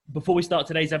Before we start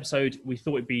today's episode, we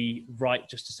thought it'd be right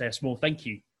just to say a small thank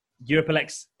you. Europe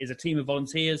Elects is a team of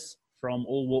volunteers from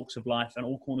all walks of life and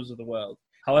all corners of the world.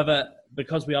 However,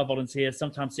 because we are volunteers,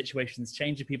 sometimes situations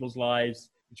change in people's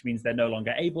lives, which means they're no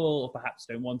longer able or perhaps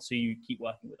don't want to keep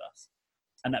working with us.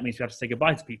 And that means we have to say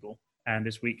goodbye to people. And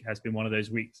this week has been one of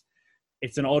those weeks.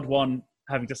 It's an odd one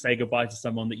having to say goodbye to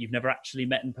someone that you've never actually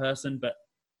met in person, but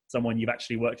someone you've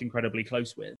actually worked incredibly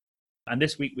close with. And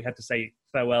this week we had to say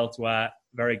farewell to our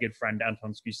very good friend,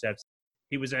 Anton Skusevs.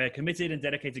 He was a committed and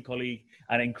dedicated colleague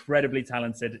and incredibly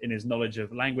talented in his knowledge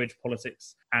of language,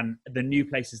 politics, and the new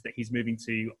places that he's moving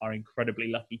to are incredibly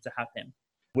lucky to have him.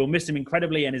 We'll miss him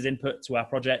incredibly and his input to our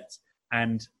project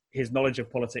and his knowledge of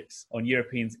politics on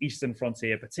Europe's eastern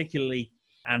frontier particularly,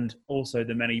 and also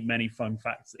the many, many fun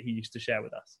facts that he used to share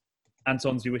with us.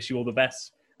 Antons, we wish you all the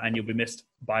best, and you'll be missed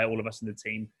by all of us in the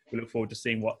team. We look forward to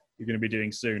seeing what you're going to be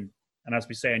doing soon. And as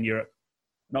we say in Europe,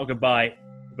 not goodbye,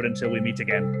 but until we meet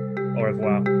again, au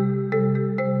revoir.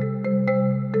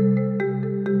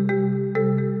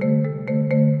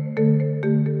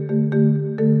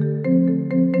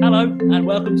 Hello, and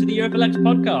welcome to the Europe Elects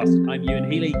podcast. I'm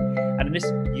Ewan Healy, and in this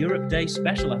Europe Day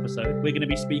special episode, we're going to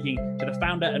be speaking to the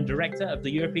founder and director of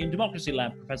the European Democracy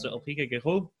Lab, Professor Ulrike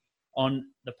Guiraud, on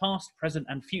the past, present,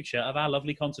 and future of our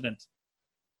lovely continent.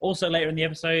 Also, later in the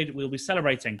episode, we'll be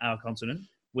celebrating our continent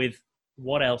with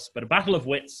what else but a battle of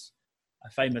wits, a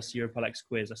famous Europe Elects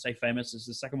quiz. I say famous, this is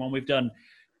the second one we've done.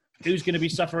 Who's going to be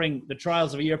suffering the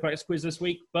trials of a Europe Elects quiz this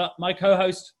week? But my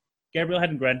co-host, Gabriel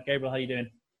Hedengren. Gabriel, how are you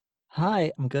doing?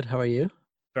 Hi, I'm good. How are you?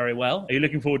 Very well. Are you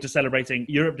looking forward to celebrating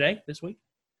Europe Day this week?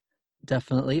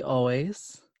 Definitely,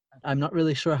 always. I'm not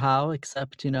really sure how,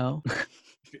 except,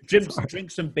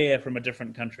 Drink some beer from a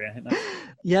different country. I think that's...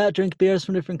 Yeah, drink beers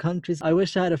from different countries. I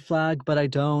wish I had a flag, but I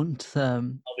don't.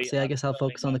 I guess I'll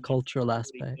focus on the cultural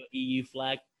aspect. EU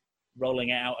flag, rolling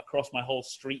it out across my whole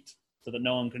street so that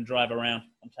no one can drive around.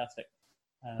 Fantastic.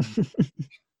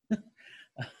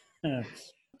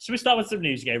 Should we start with some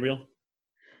news, Gabriel?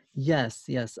 Yes,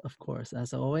 of course,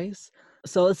 as always.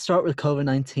 So let's start with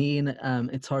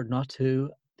COVID-19. It's hard not to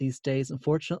these days,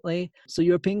 unfortunately. So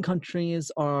European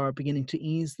countries are beginning to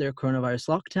ease their coronavirus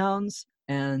lockdowns,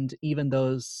 and even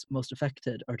those most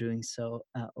affected are doing so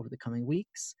over the coming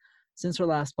weeks. Since our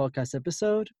last podcast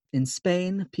episode, in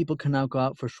Spain, people can now go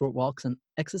out for short walks and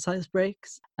exercise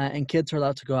breaks, and kids are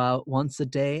allowed to go out once a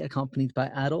day, accompanied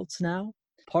by adults now.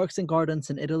 Parks and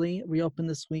gardens in Italy reopened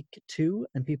this week too,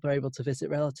 and people are able to visit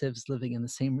relatives living in the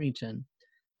same region.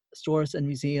 Stores and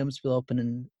museums will open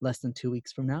in less than 2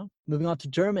 weeks from now. Moving on to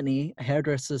Germany,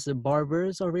 hairdressers and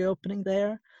barbers are reopening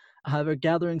there. However,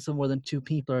 gatherings of more than 2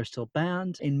 people are still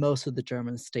banned in most of the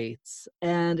German states.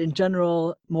 And in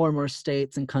general, more and more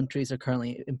states and countries are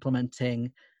currently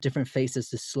implementing different phases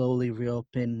to slowly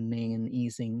reopening and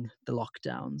easing the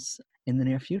lockdowns in the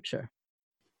near future.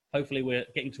 Hopefully we're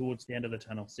getting towards the end of the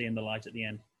tunnel, seeing the light at the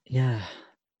end. Yeah.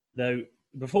 Though,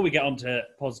 before we get on to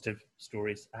positive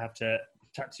stories, I have to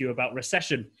chat to you about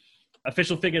recession.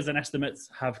 Official figures and estimates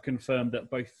have confirmed that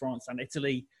both France and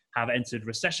Italy have entered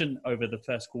recession over the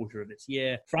first quarter of this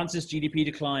year. France's GDP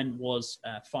decline was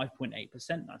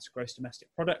 5.8%, that's gross domestic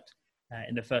product,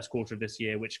 in the first quarter of this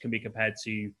year, which can be compared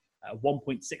to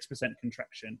 1.6%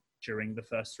 contraction during the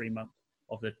first 3 months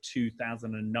of the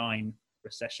 2009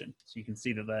 recession. So you can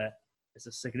see that there is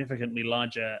a significantly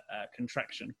larger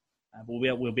contraction. But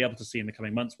we'll be able to see in the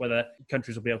coming months whether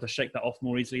countries will be able to shake that off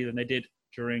more easily than they did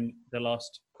during the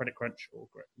last credit crunch or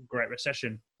Great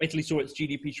Recession. Italy saw its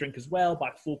GDP shrink as well by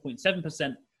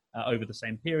 4.7% over the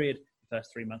same period, the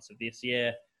first 3 months of this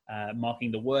year,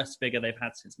 marking the worst figure they've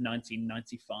had since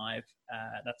 1995.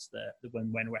 That's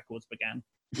when records began.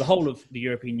 The whole of the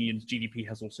European Union's GDP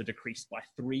has also decreased by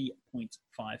 3.5%.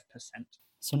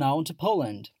 So now on to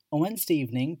Poland. On Wednesday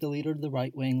evening, the leader of the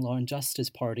right-wing Law and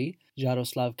Justice Party,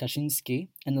 Jarosław Kaczyński,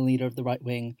 and the leader of the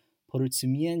right-wing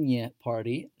Porozumienie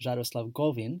Party, Jarosław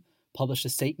Gowin, published a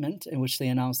statement in which they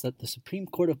announced that the Supreme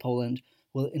Court of Poland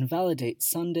will invalidate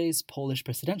Sunday's Polish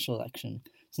presidential election,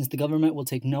 since the government will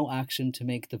take no action to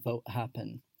make the vote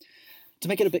happen. To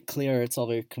make it a bit clearer, it's all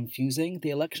very confusing. The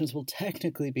elections will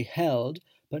technically be held,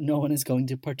 but no one is going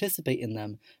to participate in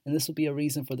them, and this will be a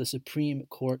reason for the Supreme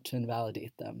Court to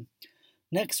invalidate them.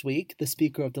 Next week, the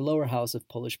Speaker of the lower house of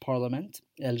Polish Parliament,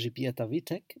 Elżbieta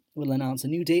Witek, will announce a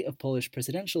new date of Polish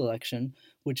presidential election,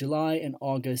 with July and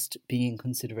August being in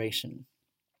consideration.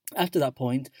 After that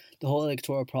point, the whole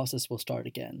electoral process will start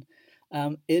again.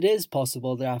 It is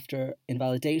possible that after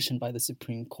invalidation by the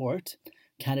Supreme Court,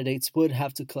 candidates would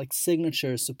have to collect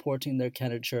signatures supporting their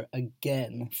candidature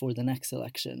again for the next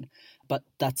election. But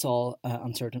that's all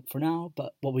uncertain for now.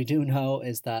 But what we do know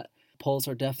is that Poles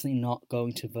are definitely not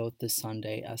going to vote this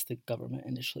Sunday as the government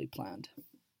initially planned.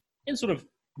 In sort of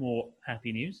more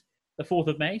happy news, the 4th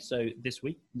of May, so this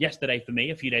week, yesterday for me,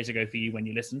 a few days ago for you when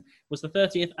you listen, was the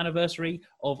 30th anniversary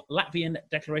of Latvian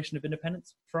Declaration of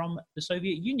Independence from the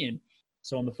Soviet Union.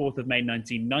 So on the 4th of May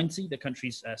 1990, the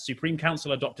country's Supreme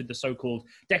Council adopted the so-called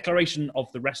Declaration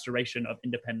of the Restoration of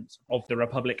Independence of the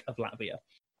Republic of Latvia.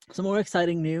 Some more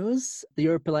exciting news. The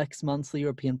EuropaLex monthly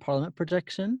European Parliament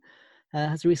projection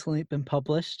has recently been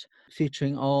published,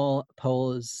 featuring all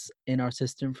polls in our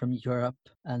system from Europe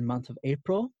and month of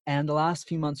April. And the last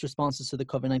few months' responses to the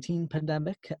COVID-19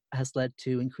 pandemic has led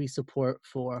to increased support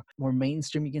for more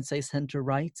mainstream, you can say,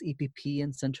 center-right, EPP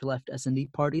and center-left S&D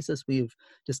parties, as we've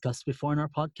discussed before in our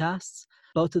podcasts.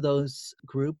 Both of those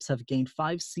groups have gained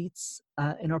 5 seats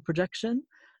in our projection.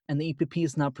 And the EPP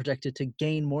is now projected to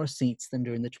gain more seats than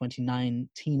during the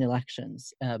 2019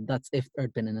 elections. That's if there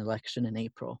had been an election in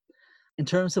April. In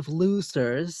terms of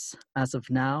losers, as of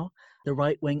now, the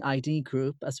right-wing ID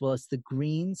group, as well as the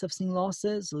Greens, have seen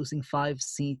losses, losing 5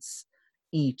 seats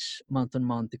each month on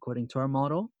month, according to our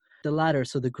model. The latter,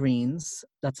 so the Greens,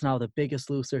 that's now the biggest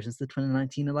loser since the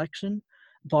 2019 election,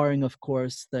 barring, of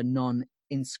course, the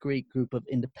non-Inscrete group of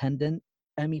independent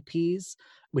MEPs,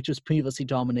 which was previously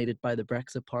dominated by the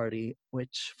Brexit Party,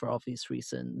 which, for obvious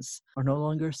reasons, are no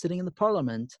longer sitting in the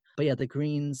parliament. But yeah, the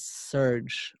Greens'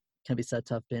 surge can be said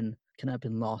to have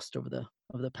been lost over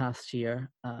the past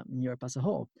year in Europe as a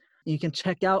whole. You can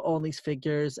check out all these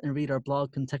figures and read our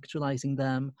blog contextualizing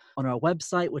them on our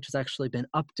website, which has actually been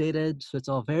updated. So it's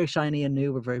all very shiny and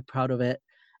new. We're very proud of it.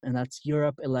 And that's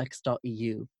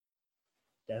europeelex.eu.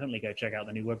 Definitely go check out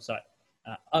the new website.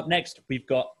 Up next, we've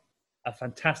got a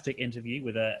fantastic interview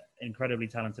with an incredibly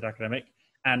talented academic.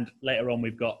 And later on,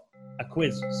 we've got a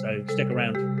quiz. So stick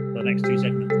around for the next 2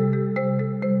 segments.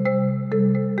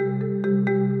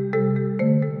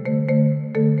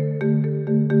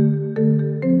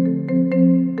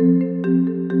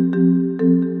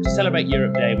 To celebrate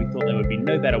Europe Day, we thought there would be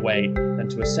no better way than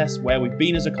to assess where we've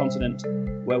been as a continent,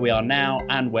 where we are now,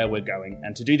 and where we're going.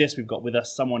 And to do this, we've got with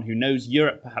us someone who knows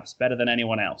Europe perhaps better than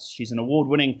anyone else. She's an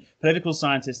award-winning political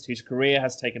scientist whose career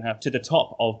has taken her to the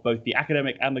top of both the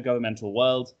academic and the governmental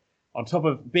world. On top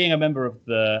of being a member of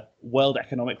the World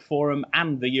Economic Forum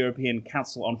and the European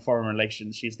Council on Foreign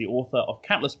Relations, she's the author of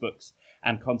countless books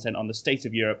and content on the state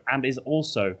of Europe, and is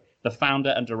also the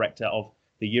founder and director of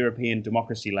the European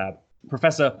Democracy Lab.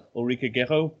 Professor Ulrike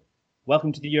Guérot,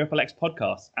 welcome to the EuropaLex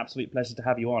podcast. Absolute pleasure to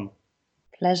have you on.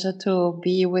 Pleasure to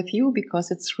be with you, because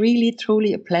it's really,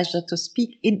 truly a pleasure to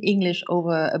speak in English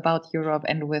about Europe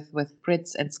and with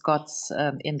Brits and Scots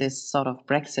in this sort of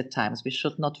Brexit times. We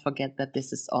should not forget that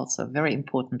this is also a very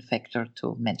important factor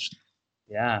to mention.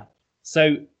 Yeah.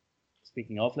 So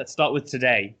speaking of, let's start with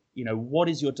today. What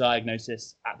is your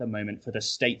diagnosis at the moment for the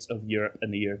state of Europe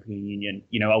and the European Union?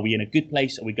 Are we in a good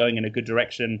place? Are we going in a good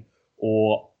direction?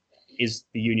 Or is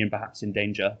the Union perhaps in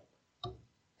danger?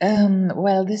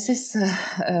 Well, this is,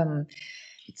 I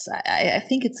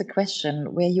think it's a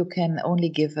question where you can only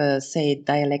give a,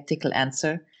 dialectical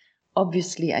answer.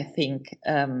 Obviously, I think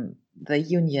the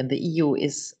Union, the EU,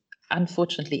 is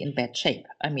unfortunately in bad shape.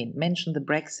 I mean, mention the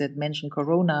Brexit, mention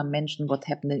Corona, mention what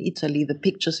happened in Italy, the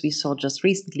pictures we saw just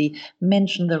recently,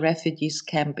 mention the refugees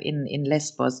camp in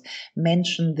Lesbos,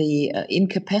 mention the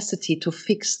incapacity to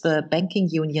fix the banking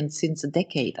union since a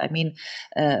decade. I mean,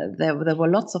 there were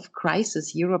lots of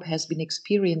crises. Europe has been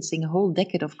experiencing a whole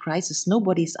decade of crisis.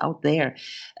 Nobody's out there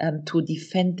to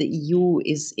defend the EU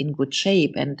is in good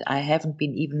shape. And I haven't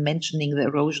been even mentioning the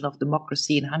erosion of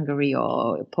democracy in Hungary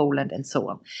or Poland and so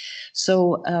on.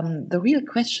 So the real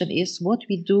question is what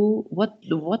we do. What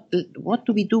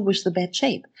do we do with the bad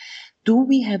shape? Do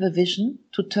we have a vision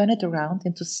to turn it around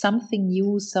into something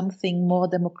new, something more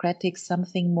democratic,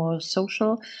 something more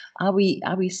social? Are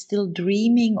we still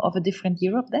dreaming of a different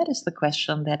Europe? That is the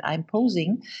question that I'm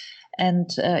posing. And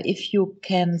if you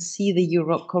can see the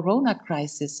Corona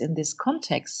crisis in this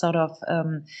context, sort of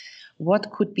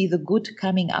what could be the good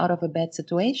coming out of a bad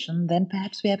situation, then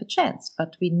perhaps we have a chance.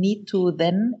 But we need to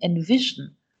then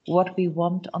envision what we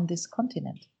want on this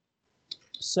continent.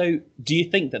 So do you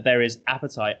think that there is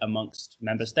appetite amongst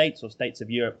member states or states of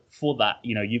Europe for that?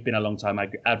 You've been a long time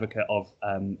advocate of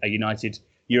a united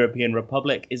European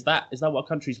Republic. Is that what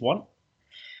countries want?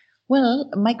 Well,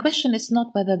 my question is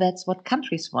not whether that's what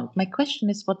countries want. My question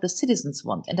is what the citizens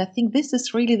want. And I think this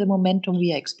is really the momentum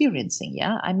we are experiencing.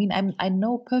 Yeah. I mean, I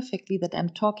know perfectly that I'm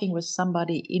talking with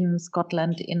somebody in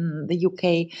Scotland, in the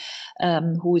UK,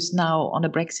 who is now on a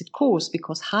Brexit course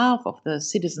because half of the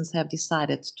citizens have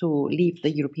decided to leave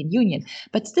the European Union.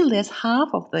 But still, there's half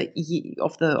of the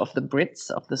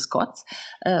Brits, of the Scots,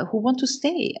 who want to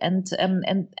stay. And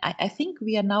I think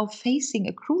we are now facing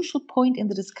a crucial point in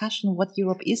the discussion what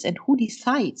Europe is and who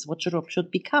decides what Europe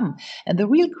should become. And the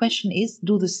real question is,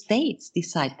 do the states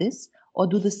decide this? Or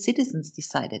do the citizens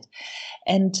decide it?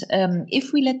 And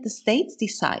if we let the states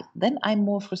decide, then I'm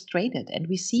more frustrated. And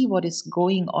we see what is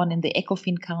going on in the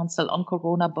ECOFIN Council on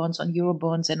Corona bonds, on Euro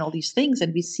bonds, and all these things.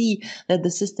 And we see that the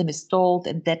system is stalled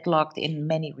and deadlocked in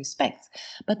many respects.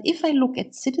 But if I look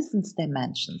at citizens'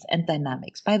 dimensions and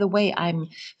dynamics, by the way, I'm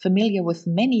familiar with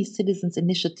many citizens'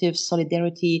 initiatives,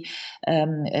 solidarity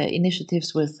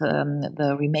initiatives with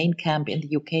the Remain camp in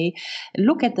the UK.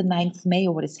 Look at the 9th May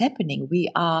or what is happening.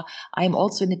 I'm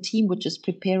also in a team which is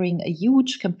preparing a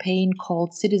huge campaign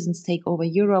called Citizens Take Over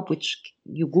Europe, which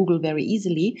you Google very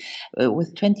easily,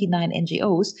 with 29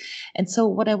 NGOs. And so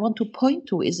what I want to point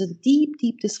to is a deep,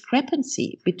 deep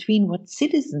discrepancy between what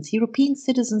citizens, European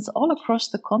citizens all across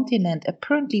the continent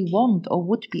apparently want or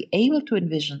would be able to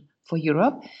envision for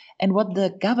Europe and what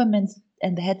the governments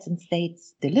and the heads and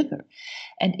states deliver.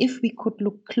 And if we could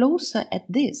look closer at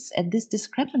this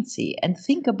discrepancy and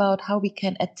think about how we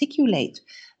can articulate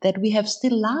that we have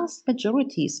still vast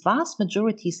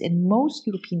majorities in most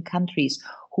European countries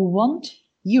who want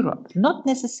Europe, not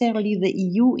necessarily the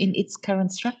EU in its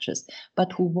current structures,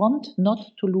 but who want not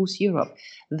to lose Europe,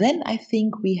 then I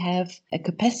think we have a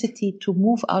capacity to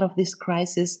move out of this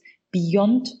crisis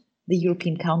beyond the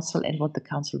European Council and what the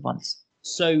Council wants.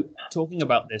 So talking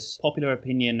about this popular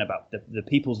opinion, about the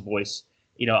people's voice,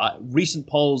 recent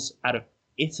polls out of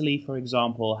Italy, for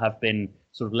example, have been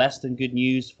sort of less than good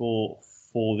news for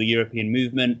the European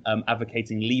movement,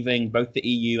 advocating leaving both the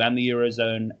EU and the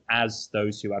Eurozone as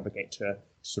those who advocate to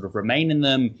sort of remain in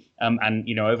them.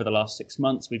 And over the last 6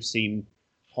 months, we've seen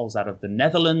polls out of the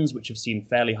Netherlands, which have seen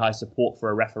fairly high support for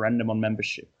a referendum on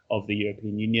membership of the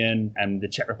European Union. And the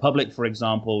Czech Republic, for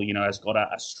example, has got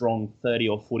a strong 30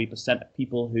 or 40% of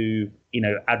people who,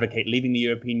 advocate leaving the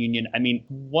European Union. I mean,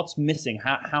 what's missing?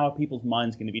 How are people's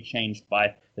minds going to be changed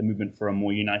by the movement for a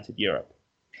more united Europe?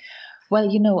 Well,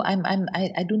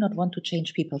 I do not want to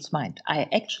change people's mind. I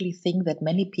actually think that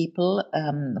many people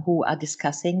who are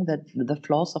discussing the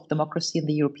flaws of democracy in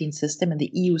the European system and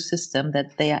the EU system,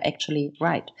 that they are actually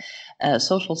right.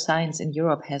 Social science in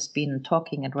Europe has been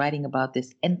talking and writing about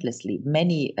this endlessly.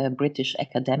 Many British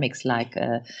academics like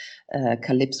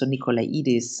Calypso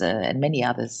Nicolaidis and many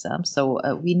others. So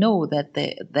we know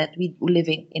that we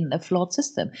living in a flawed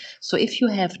system. So if you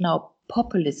have now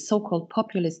so-called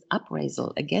populist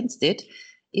upraisal against it,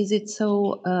 is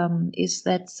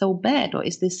that so bad, or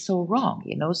is this so wrong?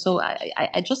 So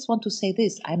I just want to say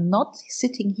this: I'm not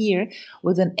sitting here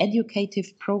with an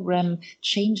educative program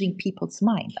changing people's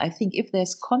mind. I think if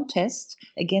there's contest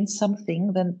against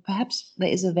something, then perhaps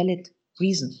there is a valid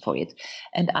reason for it.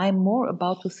 And I'm more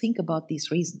about to think about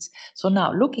these reasons. So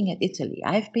now looking at Italy,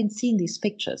 I've been seeing these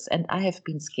pictures and I have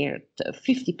been scared.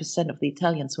 50% of the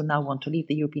Italians who now want to leave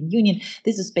the European Union.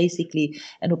 This is basically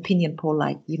an opinion poll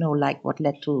like what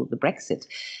led to the Brexit.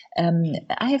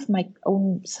 I have my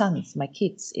own sons, my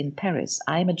kids in Paris.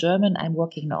 I'm a German, I'm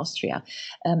working in Austria.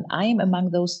 I'm among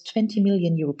those 20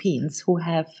 million Europeans who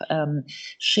have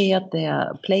shared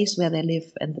their place where they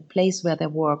live and the place where they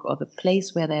work, or the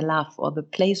place where they love, or the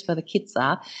place where the kids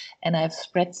are. And I've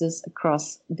spread this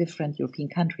across different European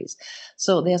countries.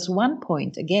 So there's one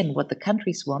point, again, what the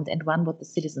countries want, and one what the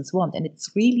citizens want. And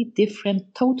it's really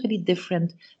different, totally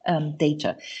different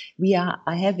data. We are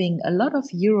having a lot of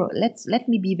let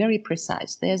me be very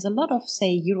precise. There's a lot of,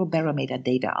 say, Eurobarometer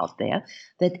data out there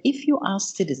that if you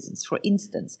ask citizens, for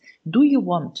instance, do you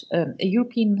want a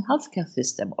European healthcare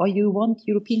system, or you want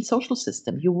European social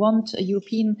system, you want a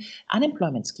European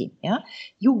unemployment scheme,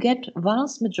 you get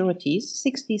vast majorities,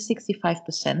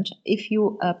 60-65%, if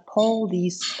you poll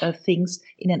these things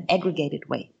in an aggregated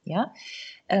way.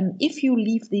 If you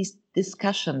leave these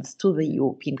discussions to the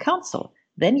European Council,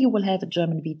 then you will have a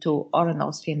German veto or an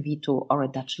Austrian veto or a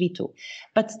Dutch veto.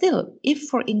 But still, if,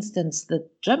 for instance, the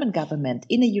German government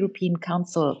in a European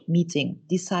Council meeting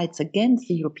decides against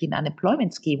the European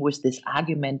unemployment scheme with this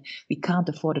argument, we can't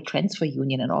afford a transfer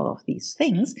union and all of these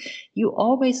things, you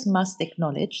always must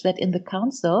acknowledge that in the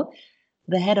Council,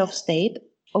 the head of state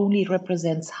only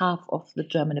represents half of the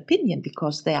German opinion,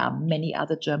 because there are many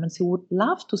other Germans who would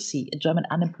love to see a German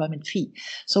unemployment fee.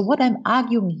 So what I'm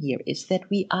arguing here is that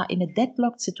we are in a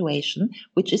deadlocked situation,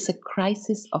 which is a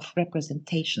crisis of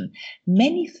representation.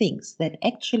 Many things that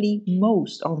actually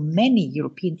most or many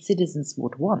European citizens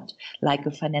would want, like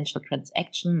a financial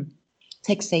transaction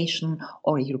taxation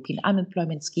or a European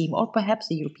unemployment scheme, or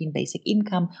perhaps a European basic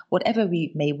income, whatever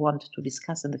we may want to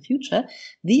discuss in the future,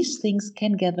 these things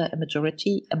can gather a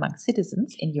majority among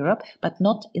citizens in Europe, but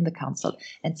not in the Council.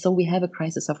 And so we have a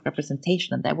crisis of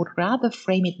representation. And I would rather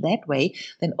frame it that way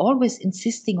than always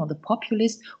insisting on the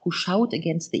populists who shout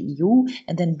against the EU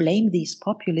and then blame these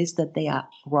populists that they are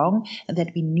wrong and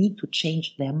that we need to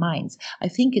change their minds. I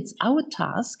think it's our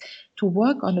task to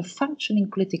work on a functioning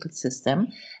political system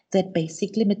that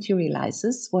basically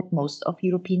materializes what most of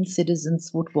European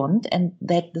citizens would want, and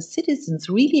that the citizens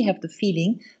really have the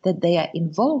feeling that they are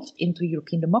involved into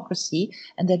European democracy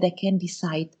and that they can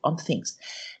decide on things.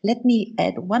 Let me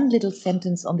add one little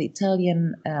sentence on the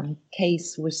Italian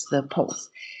case with the Poles.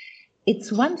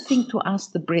 It's one thing to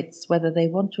ask the Brits whether they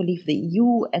want to leave the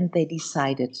EU and they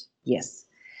decided yes.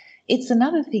 It's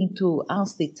another thing to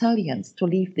ask the Italians to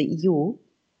leave the EU,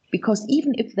 because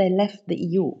even if they left the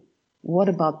EU, what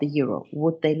about the euro?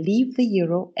 Would they leave the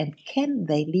euro, and can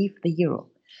they leave the euro?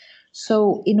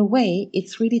 So in a way,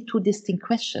 it's really two distinct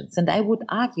questions. And I would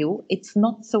argue it's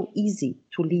not so easy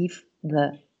to leave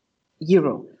the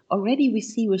euro. Already we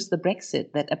see with the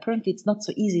Brexit that apparently it's not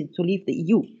so easy to leave the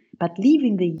EU, but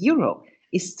leaving the euro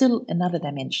is still another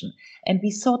dimension. And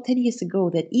we saw 10 years ago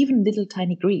that even little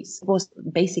tiny Greece was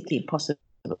basically impossible.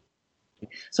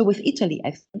 So with Italy,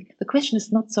 I think the question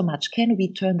is not so much, can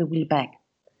we turn the wheel back?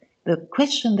 The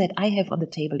question that I have on the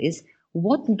table is,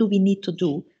 what do we need to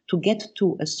do to get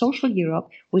to a social Europe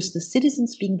with the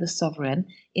citizens being the sovereign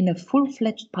in a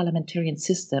full-fledged parliamentarian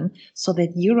system, so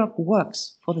that Europe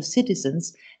works for the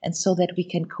citizens and so that we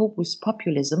can cope with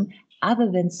populism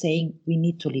other than saying we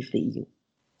need to leave the EU?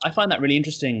 I find that really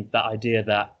interesting, that idea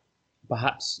that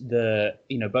perhaps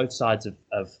both sides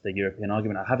of the European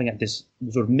argument are having this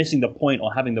sort of missing the point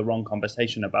or having the wrong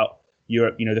conversation about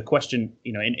Europe. The question,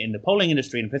 in the polling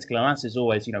industry and political analysis is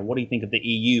always, what do you think of the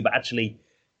EU? But actually,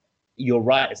 you're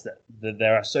right, it's that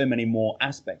there are so many more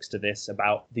aspects to this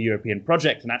about the European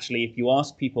project. And actually, if you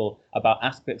ask people about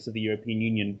aspects of the European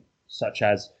Union, such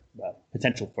as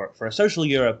potential for a social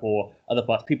Europe or other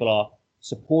parts, people are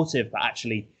supportive, but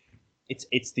actually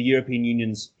it's the European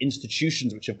Union's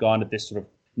institutions which have garnered this sort of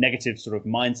negative sort of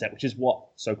mindset, which is what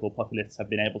so-called populists have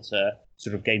been able to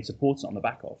sort of gain support on the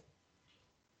back of.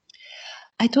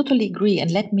 I totally agree.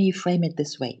 And let me frame it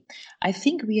this way. I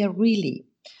think we are really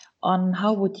on,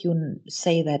 how would you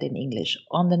say that in English,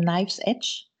 on the knife's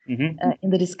edge in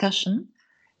the discussion,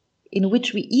 in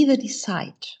which we either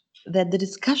decide that the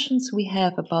discussions we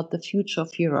have about the future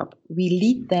of Europe, we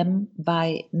lead them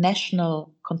by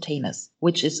national containers,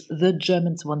 which is the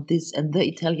Germans want this and the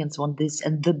Italians want this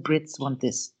and the Brits want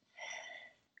this.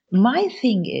 My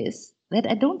thing is that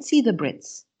I don't see the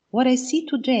Brits. What I see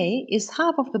today is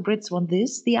half of the Brits want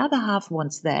this, the other half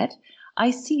wants that.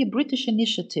 I see a British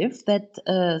initiative that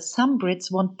some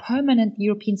Brits want permanent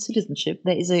European citizenship.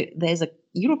 There is a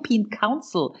European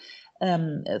Council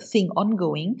thing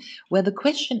ongoing, where the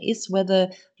question is whether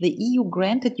the EU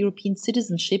granted European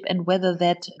citizenship and whether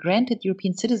that granted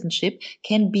European citizenship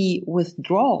can be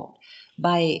withdrawn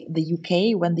by the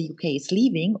UK when the UK is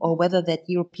leaving, or whether that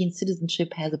European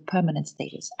citizenship has a permanent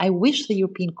status. I wish the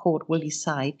European Court will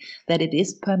decide that it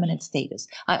is permanent status.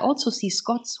 I also see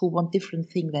Scots who want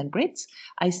different things than Brits.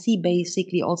 I see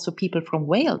basically also people from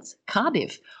Wales,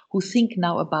 Cardiff, who think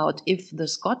now about, if the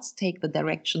Scots take the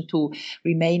direction to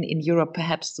remain in Europe,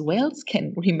 perhaps Wales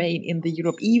can remain in the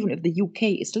Europe even if the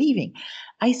UK is leaving.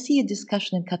 I see a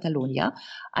discussion in Catalonia.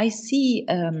 I see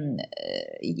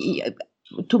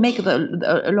to make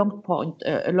a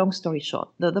long story short,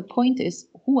 the point is,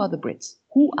 who are the Brits?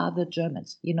 Who are the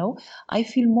Germans? I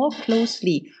feel more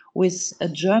closely with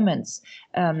Germans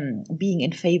being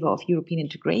in favor of European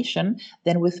integration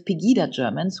than with Pegida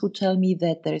Germans who tell me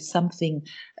that there is something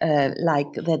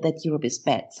like that Europe is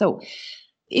bad. So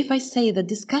if I say the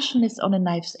discussion is on a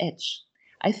knife's edge,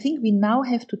 I think we now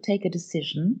have to take a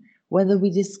decision whether we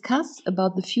discuss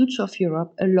about the future of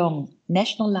Europe along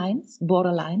national lines,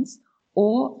 border lines,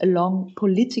 or along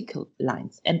political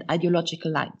lines and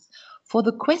ideological lines. For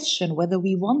the question whether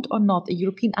we want or not a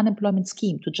European unemployment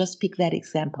scheme, to just pick that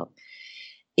example,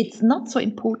 it's not so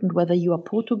important whether you are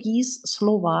Portuguese,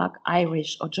 Slovak,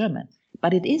 Irish, or German,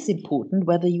 but it is important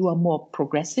whether you are more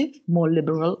progressive, more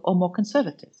liberal, or more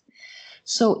conservative.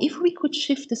 So if we could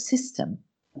shift the system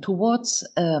towards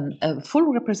a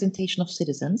full representation of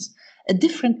citizens, a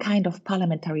different kind of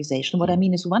parliamentarization. What I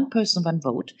mean is one person, one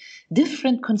vote,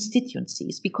 different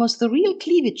constituencies, because the real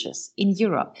cleavages in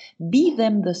Europe, be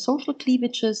them the social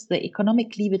cleavages, the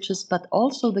economic cleavages, but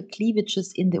also the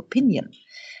cleavages in the opinion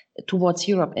towards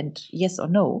Europe and yes or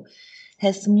no,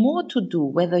 has more to do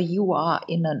whether you are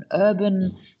in an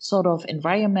urban sort of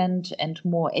environment and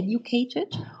more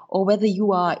educated, or whether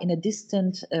you are in a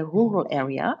distant rural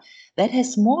area. That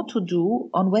has more to do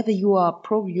on whether you are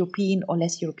pro-European or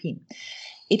less European.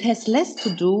 It has less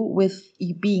to do with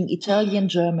being Italian,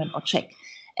 German, or Czech.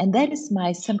 And that is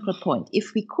my central point.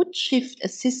 If we could shift a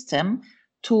system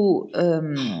to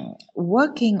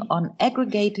working on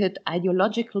aggregated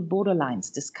ideological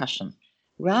borderlines discussion,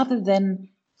 rather than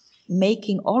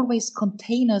making always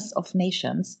containers of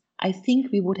nations, I think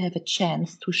we would have a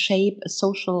chance to shape a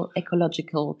social,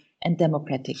 ecological, and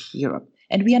democratic Europe.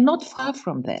 And we are not far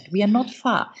from that. We are not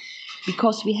far,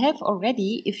 because we have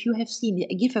already, if you have seen,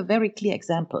 I give a very clear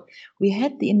example. We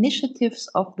had the initiatives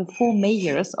of the 4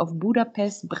 mayors of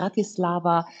Budapest,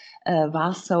 Bratislava,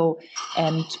 Warsaw,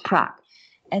 and Prague.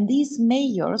 And these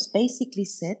mayors basically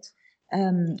said,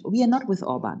 we are not with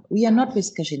Orban, we are not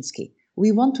with Kaczynski.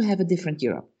 We want to have a different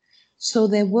Europe. So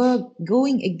they were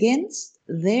going against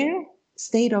their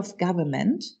state of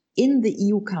government in the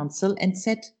EU Council and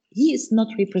said, he is not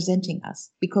representing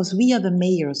us because we are the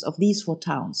mayors of these 4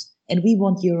 towns and we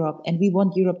want Europe, and we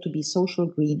want Europe to be social,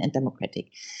 green, and democratic.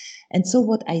 And so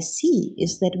what I see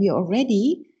is that we are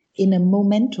already in a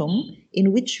momentum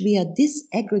in which we are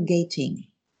disaggregating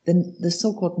the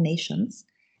so-called nations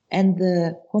and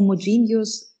the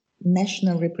homogeneous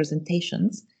national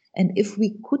representations. And if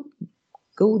we could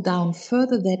go down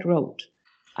further that road,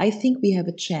 I think we have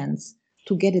a chance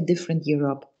to get a different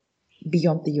Europe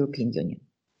beyond the European Union.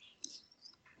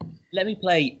 Let me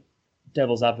play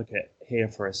devil's advocate here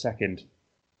for a second.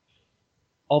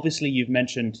 Obviously, you've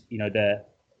mentioned,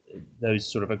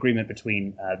 those sort of agreement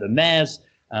between the mayors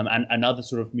and other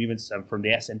sort of movements from the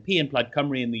SNP and Plaid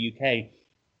Cymru in the UK.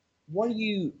 What do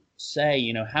you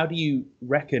say? How do you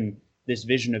reckon this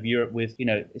vision of Europe with,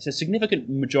 it's a significant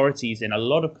majorities in a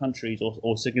lot of countries,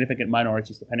 or significant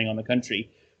minorities depending on the country,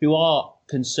 who are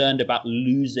concerned about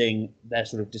losing their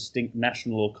sort of distinct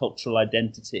national or cultural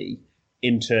identity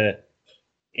into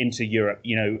Europe.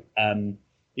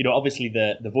 Obviously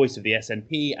the voice of the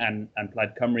SNP and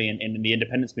Plaid Cymru and the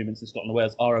independence movements in Scotland and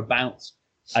Wales are about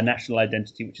a national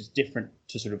identity which is different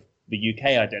to sort of the UK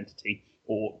identity,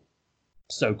 or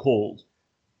so-called,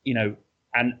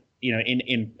 and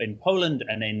in Poland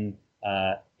and in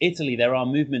Italy, there are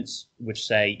movements which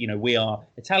say, we are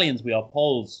Italians, we are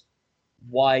Poles.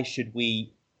 Why should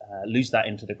we lose that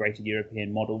into the greater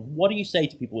European model? What do you say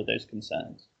to people with those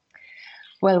concerns?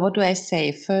 Well, what do I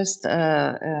say? First,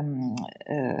 I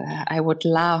would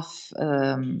laugh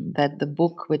that the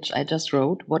book which I just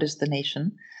wrote, What is the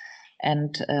Nation?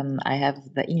 And I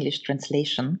have the English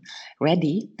translation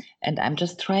ready, and I'm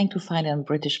just trying to find a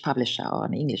British publisher or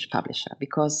an English publisher,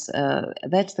 because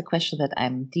that's the question that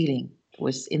I'm dealing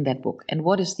with in that book. And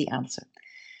what is the answer?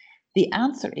 The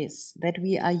answer is that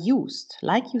we are used,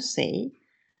 like you say,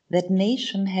 that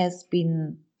nation has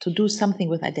been to do something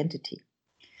with identity.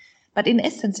 But in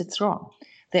essence, it's wrong.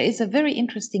 There is a very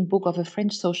interesting book of a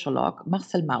French sociologue,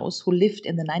 Marcel Mauss, who lived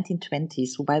in the 1920s,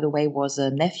 who, by the way, was a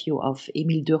nephew of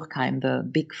Émile Durkheim, the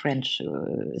big French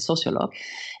sociologue.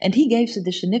 And he gave the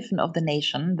definition of the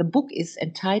nation. The book is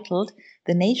entitled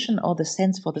The Nation or the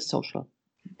Sense for the Social.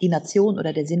 Die Nation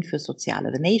oder der Sinn für Soziale.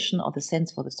 The nation or the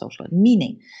sense for the social.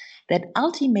 Meaning that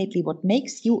ultimately what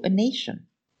makes you a nation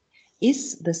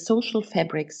is the social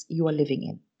fabrics you are living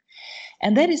in.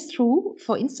 And that is true,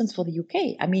 for instance, for the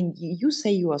UK. I mean, you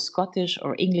say you are Scottish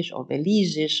or English or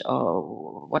Walisish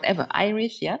or whatever,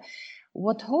 Irish, yeah?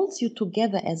 What holds you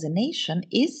together as a nation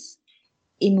is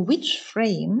in which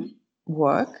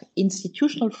framework,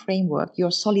 institutional framework,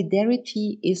 your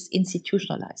solidarity is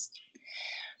institutionalized.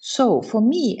 So for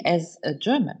me as a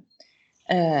German,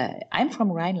 I'm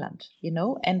from Rhineland,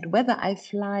 and whether I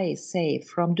fly, say,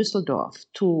 from Düsseldorf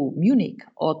to Munich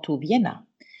or to Vienna,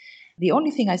 the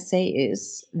only thing I say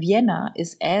is Vienna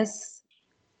is as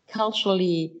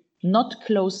culturally not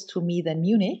close to me than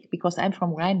Munich, because I'm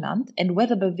from Rhineland, and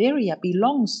whether Bavaria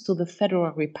belongs to the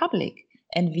Federal Republic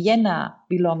and Vienna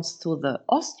belongs to the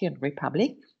Austrian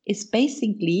Republic is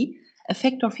basically a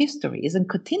fact of history, is a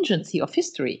contingency of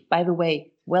history, by the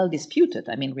way, well disputed.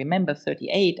 I mean, remember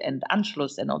 38 and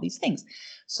Anschluss and all these things.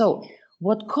 So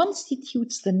what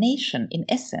constitutes the nation in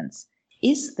essence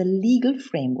is the legal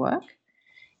framework,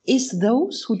 is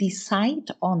those who decide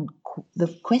on the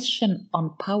question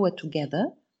on power together,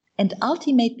 and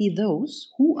ultimately those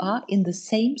who are in the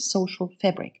same social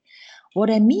fabric. What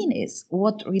I mean is,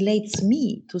 what relates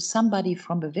me to somebody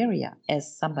from Bavaria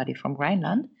as somebody from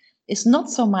Rhineland is not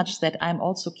so much that I'm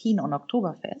also keen on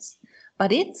Oktoberfest,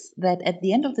 but it's that at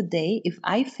the end of the day, if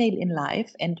I fail in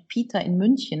life and Peter in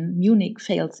Munich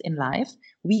fails in life,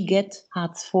 we get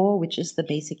Hartz IV, which is the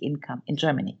basic income in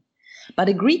Germany. But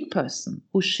a Greek person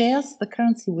who shares the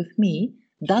currency with me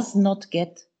does not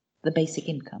get the basic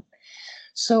income.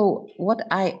 So what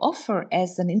I offer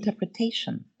as an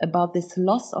interpretation about this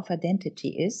loss of identity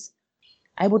is,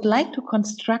 I would like to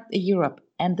construct a Europe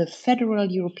and the Federal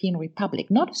European Republic,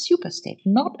 not a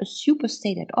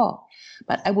superstate at all.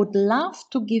 But I would love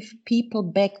to give people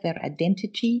back their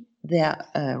identity, their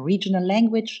regional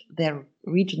language, their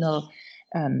regional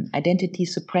identity,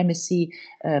 supremacy,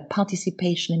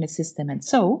 participation in a system, and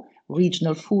so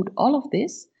regional food, all of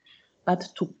this, but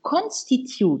to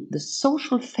constitute the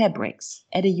social fabrics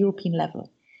at a European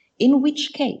level, in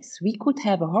which case we could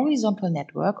have a horizontal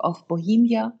network of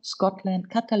Bohemia, Scotland,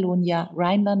 Catalonia,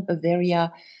 Rhineland,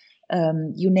 Bavaria,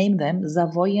 you name them,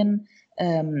 Savoyen,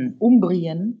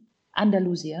 Umbrian,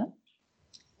 Andalusia.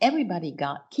 Everybody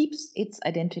keeps its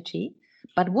identity,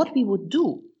 but what we would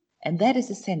do, and that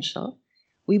is essential,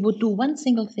 we would do one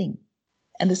single thing.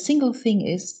 And the single thing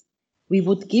is, we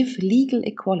would give legal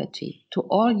equality to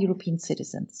all European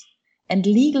citizens. And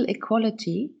legal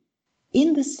equality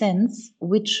in the sense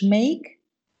which make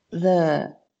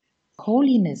the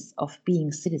holiness of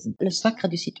being citizen, le sacre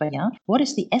du citoyen. What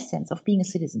is the essence of being a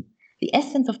citizen? The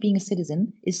essence of being a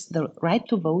citizen is the right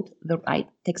to vote, the right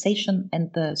taxation,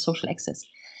 and the social access.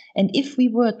 And if we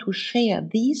were to share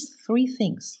these three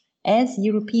things as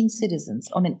European citizens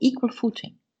on an equal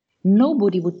footing,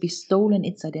 nobody would be stolen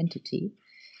its identity.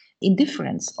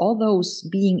 Indifference, all those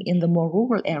being in the more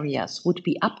rural areas, would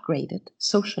be upgraded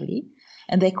socially,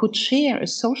 and they could share a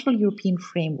social European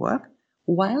framework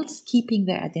whilst keeping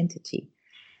their identity.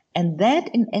 And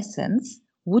that, in essence,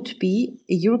 would be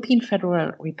a European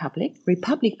Federal Republic.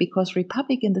 Republic because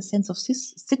republic in the sense of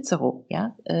Cicero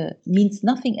means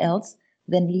nothing else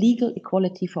than legal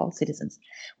equality for all citizens.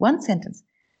 One sentence.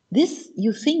 This,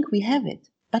 you think we have it.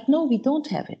 But no, we don't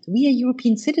have it. We are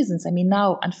European citizens. I mean,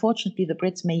 now, unfortunately, the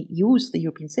Brits may use the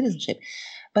European citizenship,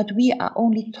 but we are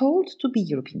only told to be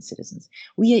European citizens.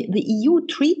 The EU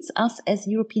treats us as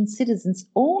European citizens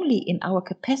only in our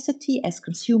capacity as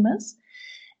consumers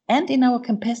and in our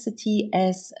capacity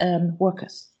as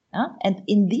workers. And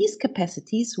in these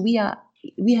capacities, we are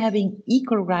having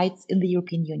equal rights in the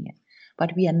European Union,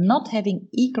 but we are not having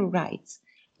equal rights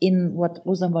in what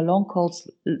Rosa Vallon calls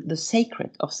the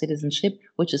sacred of citizenship,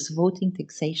 which is voting,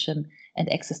 taxation,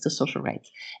 and access to social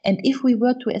rights. And if we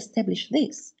were to establish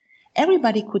this,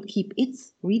 everybody could keep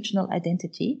its regional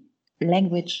identity,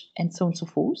 language, and so on and so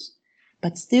forth,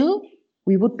 but still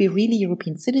we would be really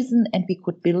European citizen and we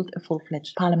could build a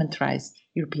full-fledged parliamentarized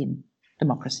European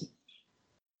democracy.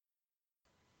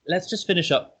 Let's just finish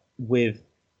up with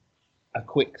a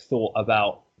quick thought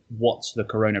about what the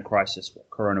corona crisis, what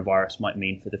coronavirus might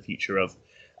mean for the future of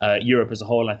Europe as a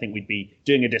whole. And I think we'd be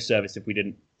doing a disservice if we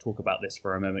didn't talk about this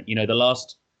for a moment. You know, the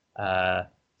last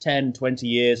 10, 20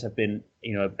 years have been,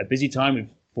 a busy time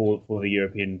for the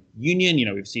European Union. You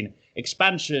know, we've seen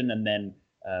expansion and then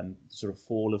sort of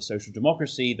fall of social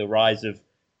democracy, the rise of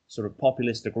sort of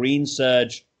populist, the green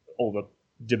surge, all the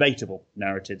debatable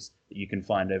narratives that you can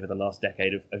find over the last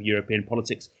decade of European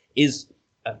politics.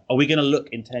 Are we going to look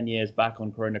in 10 years back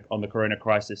on the corona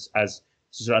crisis as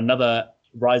sort of another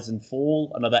rise and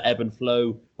fall, another ebb and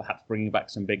flow, perhaps bringing back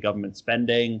some big government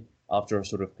spending after a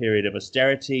sort of period of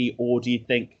austerity? Or do you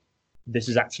think this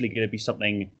is actually going to be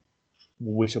something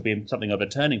which will be something of a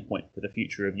turning point for the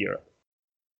future of Europe?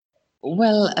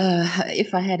 Well,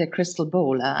 if I had a crystal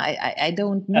ball, I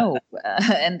don't know.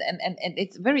 And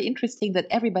it's very interesting that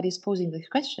everybody's posing this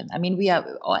question. I mean,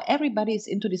 everybody's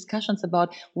into discussions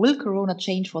about, will Corona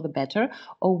change for the better,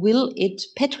 or will it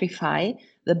petrify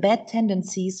the bad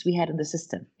tendencies we had in the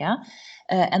system? Yeah.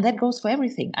 And that goes for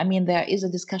everything. I mean, there is a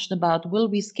discussion about, will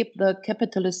we skip the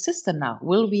capitalist system now?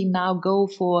 Will we now go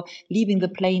for leaving the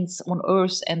planes on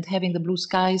Earth and having the blue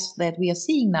skies that we are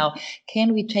seeing now?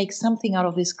 Can we take something out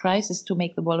of this crisis to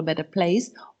make the world a better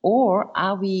place? Or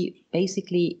are we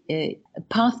basically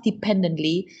path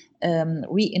dependently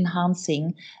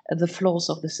re-enhancing the flaws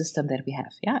of the system that we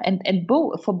have. Yeah, and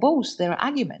for both there are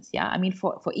arguments. Yeah, I mean,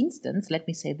 for instance, let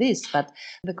me say this, but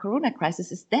the Corona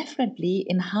crisis is definitely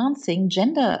enhancing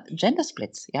gender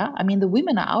splits. Yeah, I mean, the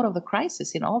women are out of the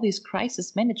crisis. In all these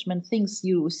crisis management things,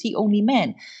 you see only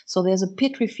men. So there's a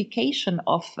petrification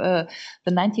of the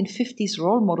 1950s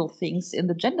role model things in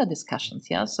the gender discussions.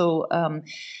 Yeah, so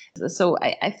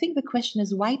I think the question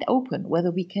is wide open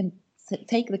whether we can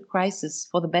take the crisis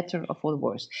for the better or for the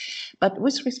worse. But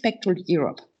with respect to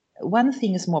Europe, one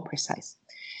thing is more precise.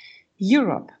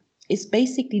 Europe is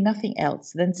basically nothing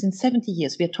else than since 70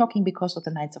 years. We are talking because of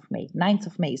the 9th of May. 9th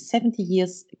of May, 70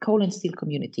 years coal and steel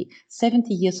community,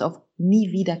 70 years of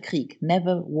nie wieder Krieg,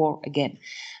 never war again.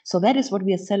 So that is what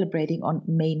we are celebrating on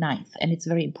May 9th, and it's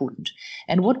very important.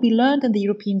 And what we learned in the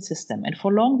European system, and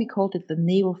for long we called it the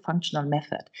neo-functional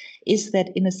method, is that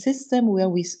in a system where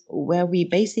we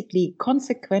basically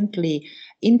consequently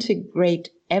integrate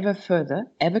ever further,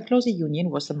 ever closer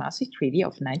union was the Maastricht Treaty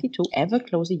of 92, ever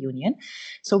closer union.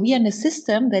 So we are in a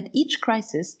system that each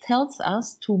crisis tells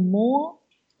us to more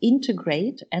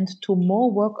integrate and to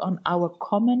more work on our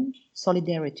common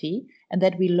solidarity, and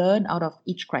that we learn out of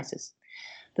each crisis.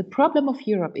 The problem of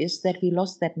Europe is that we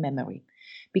lost that memory.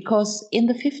 Because in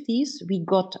the 50s, we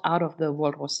got out of the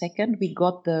World War II, we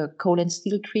got the Coal and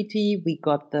Steel Treaty, we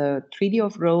got the Treaty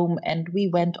of Rome, and we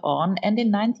went on. And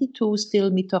in 92, still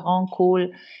Mitterrand, Kohl,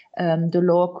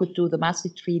 Delors could do the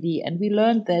Maastricht Treaty. And we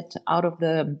learned that out of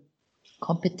the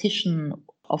competition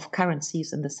of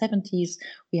currencies in the 70s,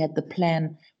 we had the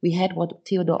plan, we had what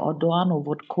Theodore Adorno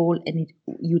would call a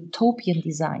utopian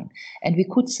design. And we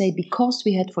could say, because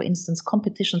we had, for instance,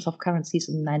 competitions of currencies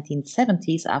in the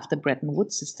 1970s after Bretton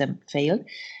Woods system failed,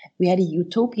 we had a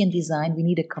utopian design, we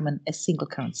needed a single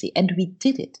currency. And we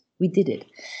did it.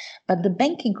 But the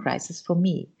banking crisis for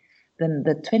me, then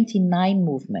the 29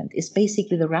 movement is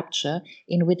basically the rupture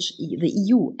in which the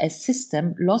EU as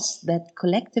system lost that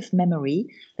collective memory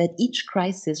that each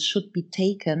crisis should be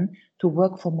taken to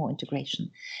work for more integration.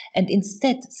 And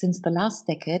instead, since the last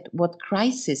decade, what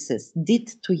crises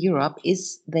did to Europe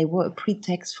is they were a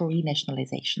pretext for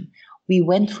renationalization. We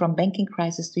went from banking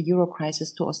crisis to euro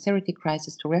crisis to austerity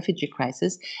crisis to refugee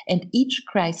crisis, and each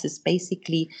crisis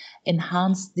basically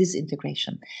enhanced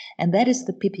disintegration. And that is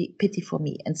the pity for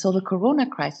me. And so the Corona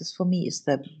crisis for me is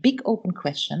the big open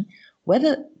question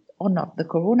whether or not the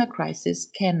Corona crisis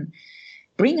can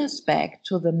bring us back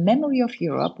to the memory of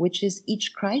Europe, which is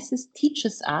each crisis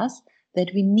teaches us that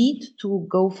we need to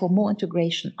go for more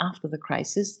integration after the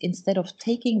crisis instead of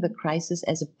taking the crisis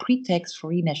as a pretext for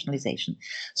renationalization.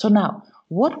 So now,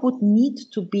 what would need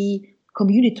to be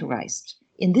communitarized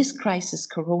in this crisis,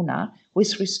 Corona,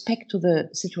 with respect to the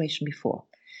situation before?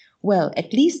 Well,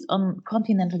 at least on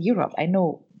continental Europe, I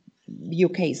know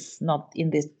UK is not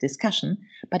in this discussion,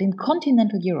 but in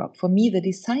continental Europe, for me, the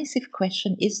decisive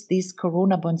question is this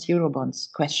Corona bonds, Euro bonds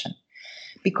question.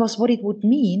 Because what it would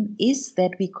mean is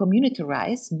that we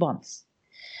communitarize bonds.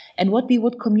 And what we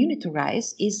would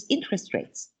communitarize is interest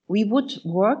rates. We would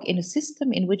work in a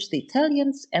system in which the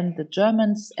Italians and the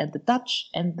Germans and the Dutch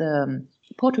and the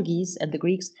Portuguese and the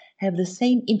Greeks have the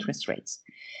same interest rates.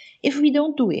 If we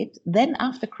don't do it, then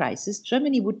after crisis,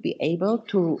 Germany would be able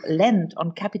to lend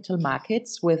on capital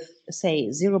markets with, say,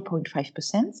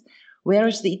 0.5%,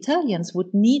 whereas the Italians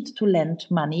would need to lend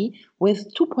money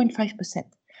with 2.5%.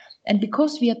 And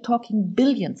because we are talking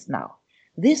billions now,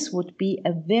 this would be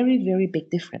a very, very big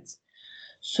difference.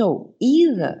 So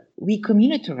either we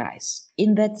communitarize,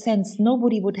 in that sense,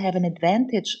 nobody would have an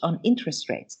advantage on interest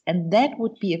rates, and that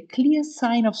would be a clear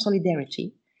sign of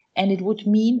solidarity, and it would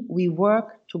mean we work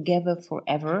together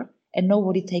forever and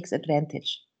nobody takes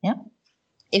advantage. Yeah.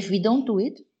 If we don't do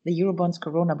it, the Eurobonds,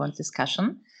 Corona bonds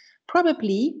discussion,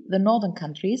 probably the northern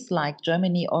countries like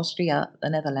Germany, Austria,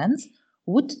 the Netherlands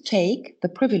would take the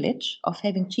privilege of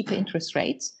having cheaper interest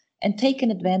rates and take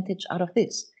an advantage out of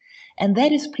this. And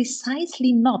that is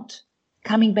precisely not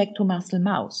coming back to Marcel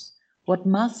Mauss. What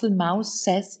Marcel Mauss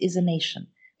says is a nation,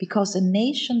 because a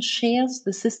nation shares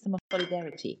the system of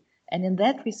solidarity. And in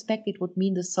that respect, it would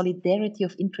mean the solidarity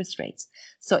of interest rates.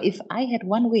 So if I had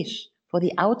one wish for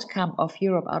the outcome of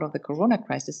Europe out of the Corona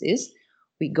crisis is,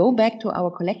 we go back to our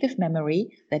collective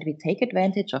memory that we take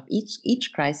advantage of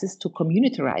each crisis to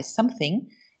communitarize something.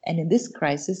 And in this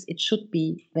crisis, it should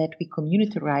be that we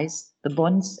communitarize the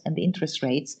bonds and the interest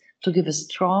rates to give a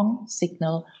strong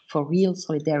signal for real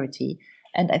solidarity.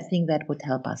 And I think that would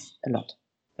help us a lot.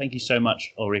 Thank you so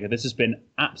much, Ulrike. This has been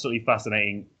absolutely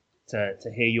fascinating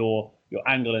to hear your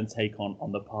angle and take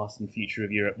on the past and future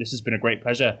of Europe. This has been a great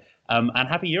pleasure. And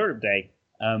happy Europe Day.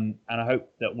 And I hope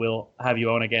that we'll have you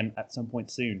on again at some point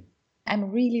soon.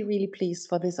 I'm really, really pleased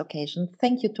for this occasion.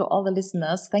 Thank you to all the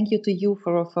listeners. Thank you to you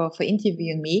for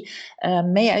interviewing me.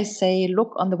 May I say,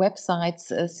 look on the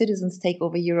websites, Citizens Take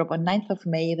Over Europe on 9th of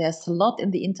May. There's a lot in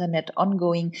the internet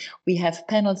ongoing. We have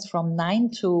panels from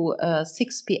 9 to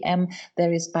 6 p.m.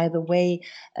 There is, by the way,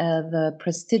 the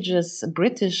prestigious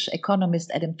British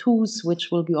economist Adam Tooze, which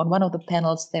will be on one of the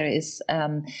panels. There is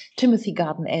Timothy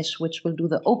Garden-Ash, which will do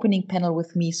the opening panel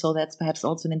with me. So that's perhaps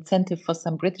also an incentive for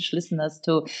some British listeners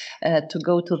to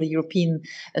go to the European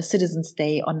Citizens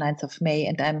Day on 9th of May.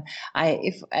 And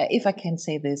if I can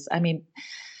say this, I mean,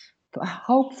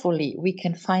 hopefully we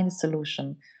can find a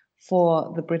solution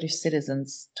for the British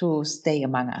citizens to stay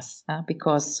among us,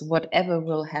 because whatever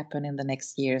will happen in the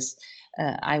next years,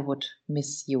 I would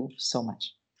miss you so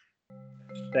much.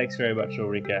 Thanks very much,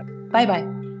 Ulrike. Bye-bye.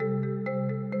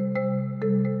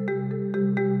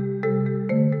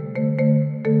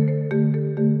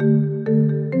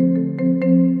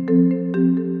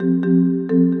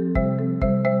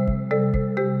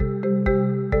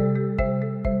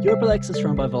 EuropeLex is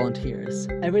run by volunteers.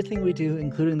 Everything we do,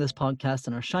 including this podcast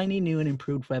and our shiny new and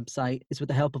improved website, is with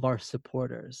the help of our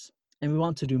supporters. And we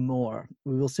want to do more.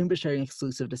 We will soon be sharing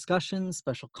exclusive discussions,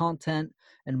 special content,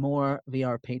 and more via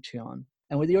our Patreon.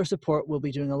 And with your support, we'll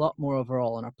be doing a lot more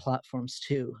overall on our platforms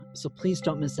too. So please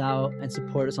don't miss out and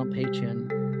support us on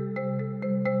Patreon.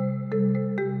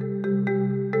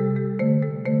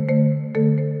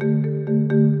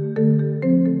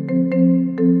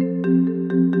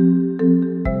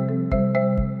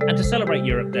 And to celebrate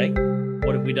Europe Day,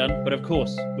 what have we done? But of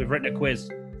course, we've written a quiz.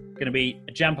 Going to be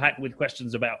jam-packed with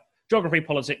questions about geography,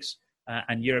 politics,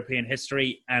 and European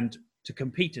history. And to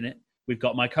compete in it, we've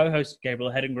got my co-host,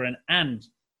 Gabriel Hedengren, and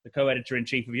the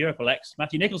co-editor-in-chief of EuropeLex,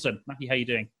 Matthew Nicholson. Matthew, how are you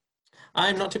doing?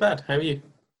 I'm not too bad. How are you?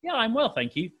 Yeah, I'm well,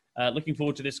 thank you. Looking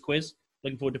forward to this quiz.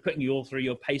 Looking forward to putting you all through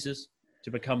your paces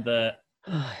to become the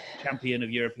champion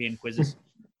of European quizzes,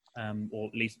 or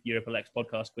at least EuropeLex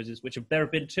podcast quizzes, which there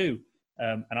have been two.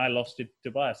 And I lost to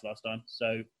Tobias last time,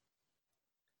 so.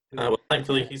 Well,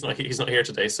 thankfully, he's not here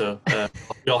today, so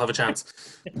we all have a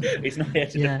chance. He's not here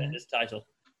to defend his title.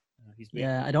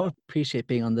 I don't appreciate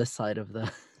being on this side of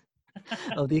the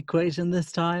of the equation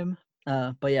this time.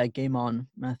 But yeah, game on,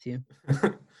 Matthew.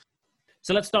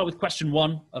 So let's start with question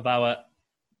one of our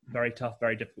very tough,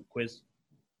 very difficult quiz.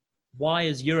 Why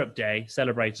is Europe Day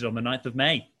celebrated on the 9th of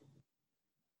May?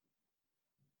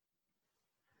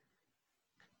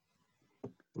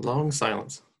 Long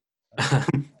silence.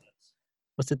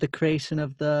 Was it the creation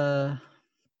of the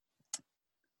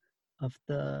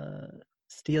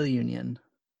steel union?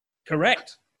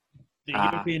 Correct. The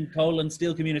European Coal and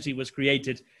Steel Community was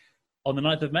created on the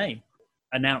 9th of May,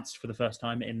 announced for the first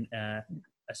time in a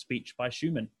speech by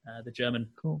Schuman, the German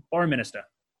foreign minister.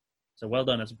 So well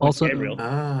done as a point, Gabriel.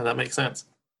 That makes sense.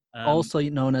 Also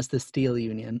known as the Steel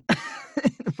Union.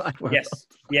 Yes,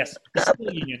 the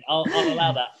Steel Union. I'll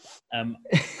allow that.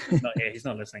 He's not here. He's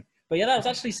not listening. But yeah, that was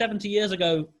actually 70 years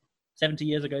ago. 70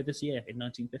 years ago this year in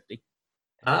 1950.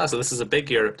 So this is a big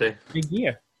Europe Day.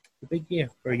 A big year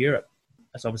for Europe.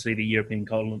 That's obviously the European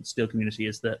Coal and Steel Community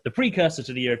is the precursor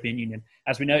to the European Union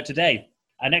as we know it today.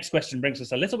 Our next question brings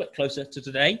us a little bit closer to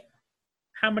today.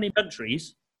 How many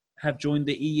countries have joined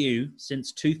the EU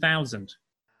since 2000?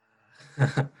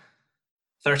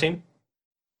 13.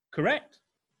 Correct.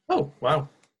 Oh, wow.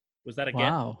 Was that a guess?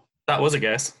 Wow. That was a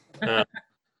guess. I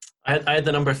had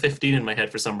the number 15 in my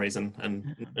head for some reason,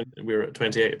 and we were at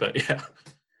 28, but yeah.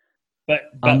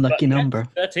 But unlucky number.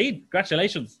 13.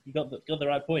 Congratulations. You got the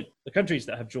right point. The countries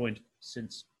that have joined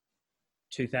since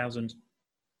 2000,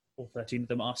 all 13 of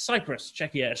them are Cyprus,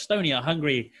 Czechia, Estonia,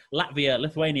 Hungary, Latvia,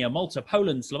 Lithuania, Malta,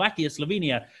 Poland, Slovakia,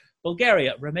 Slovenia,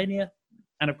 Bulgaria, Romania,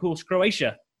 and of course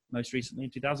Croatia, most recently in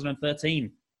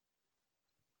 2013.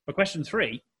 For question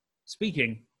 3,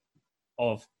 speaking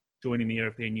of joining the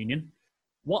European Union,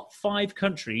 what 5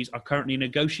 countries are currently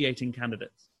negotiating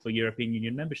candidates for European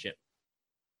Union membership?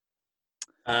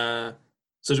 So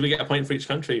do we get a point for each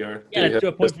country? Or yeah, let's do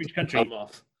a point for each country.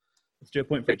 Let's do a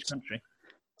point for each country.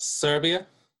 Serbia?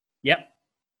 Yep.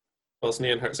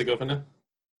 Bosnia and Herzegovina?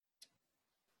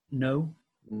 No.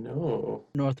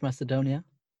 North Macedonia?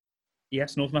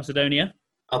 Yes, North Macedonia.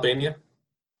 Albania?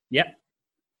 Yep.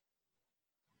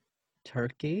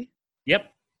 Turkey?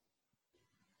 Yep.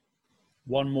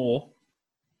 One more.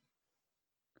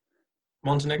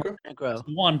 Montenegro?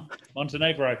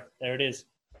 Montenegro. There it is.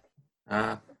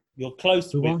 You're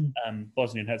close with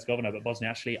Bosnia and Herzegovina, but Bosnia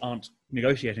actually aren't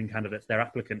negotiating candidates. They're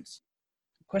applicants.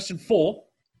 Question 4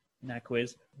 in our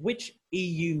quiz. Which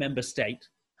EU member state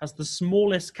has the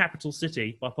smallest capital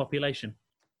city by population?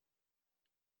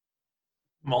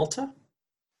 Malta?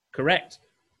 Correct.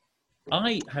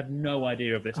 I had no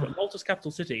idea of this, but Malta's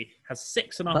capital city has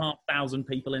 6,500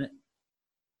 people in it.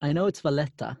 I know it's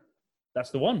Valletta. That's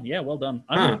the one. Yeah, well done.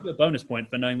 I'm going to give you a bonus point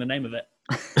for knowing the name of it.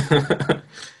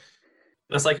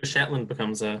 That's like if Shetland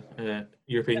becomes a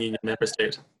European Union member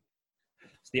state.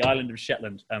 It's the island of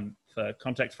Shetland. For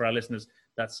context for our listeners,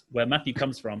 that's where Matthew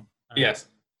comes from. Yes.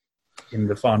 In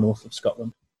the far north of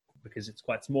Scotland, because it's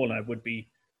quite small, and I would be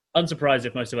unsurprised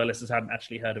if most of our listeners hadn't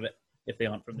actually heard of it if they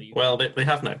aren't from the UK. Well, they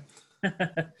have now.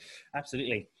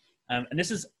 Absolutely. And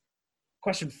this is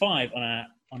question 5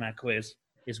 on our quiz,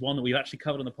 is one that we've actually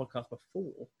covered on the podcast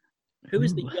before. Who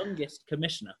is the youngest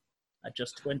commissioner at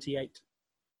just 28?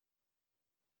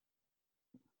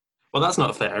 Well, that's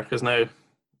not fair, because now...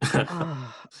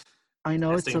 I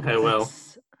know it's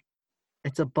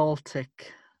a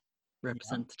Baltic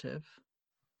representative.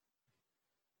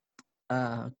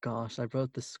 Gosh, I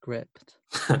wrote the script.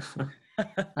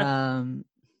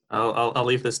 I'll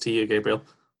leave this to you, Gabriel.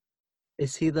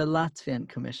 Is he the Latvian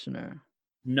commissioner?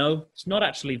 No, it's not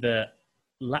actually the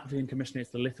Latvian commissioner,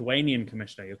 it's the Lithuanian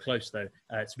commissioner. You're close, though.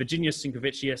 It's Virginijus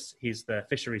Sinkevičius. He's the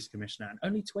fisheries commissioner, and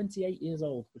only 28 years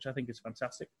old, which I think is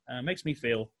fantastic. Makes me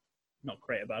feel not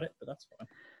great about it, but that's fine.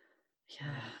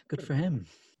 Yeah, good for him.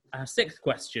 Our 6th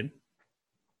question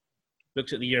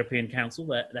looks at the European Council,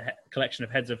 the collection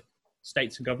of heads of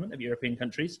states and government of European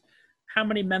countries. How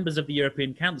many members of the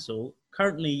European Council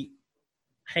currently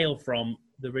hail from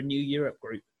the Renew Europe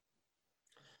group?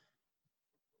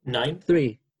 9.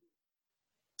 3.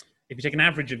 If you take an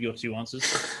average of your 2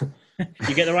 answers,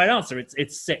 you get the right answer.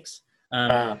 It's 6.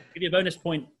 Give you a bonus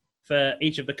point for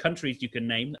each of the countries you can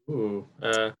name. Ooh,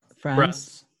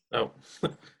 France. Oh,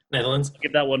 Netherlands. I'll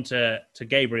give that one to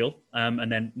Gabriel, and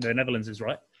then the Netherlands is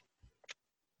right.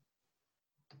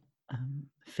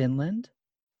 Finland.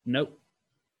 Nope.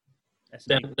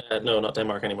 No, not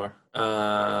Denmark anymore.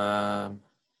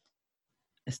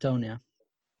 Estonia.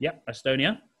 Yep,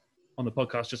 Estonia, on the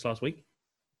podcast just last week.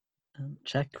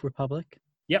 Czech Republic.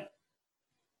 Yep.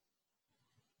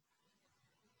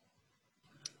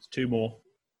 It's 2 more.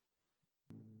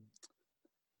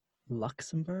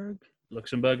 Luxembourg.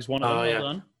 Luxembourg is one of them. Oh, yeah.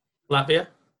 Well done. Latvia.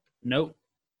 Nope.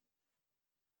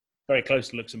 Very close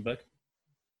to Luxembourg.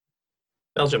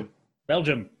 Belgium.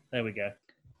 Belgium. There we go.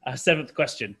 7th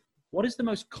question. What is the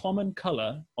most common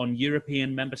colour on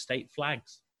European member state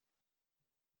flags?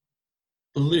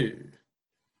 Blue.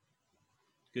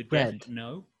 Good guess. Red.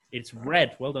 No, it's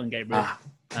red. Well done, Gabriel.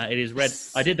 It is red.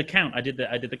 I did the count. I did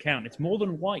the count. It's more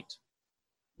than white.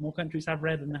 More countries have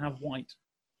red than have white.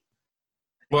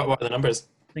 What are the numbers?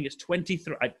 I think it's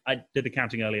 23. I did the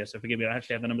counting earlier, so forgive me. I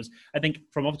actually have the numbers. I think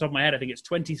from off the top of my head, I think it's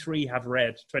 23 have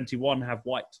red, 21 have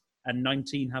white, and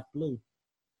 19 have blue.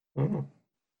 Oh.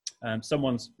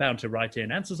 Someone's bound to write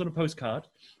in answers on a postcard.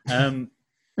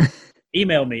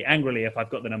 Email me angrily if I've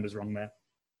got the numbers wrong there.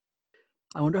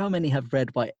 I wonder how many have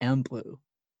red, white, and blue.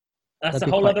 That's That'd a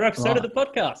be whole quite other episode of the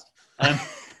broad. podcast.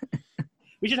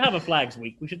 We should have a flags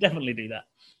week. We should definitely do that.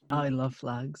 I love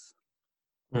flags.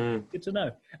 Good to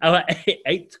know. Our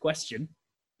 8th question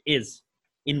is,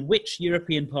 in which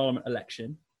European Parliament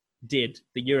election did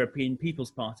the European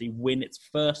People's Party win its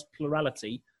first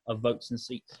plurality of votes and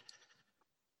seats?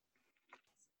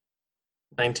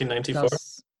 1994.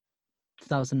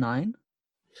 2009.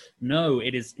 No,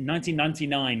 it is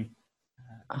 1999.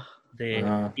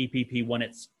 The EPP won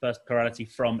its first plurality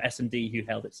from S&D, who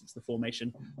held it since the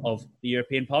formation of the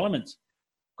European Parliament.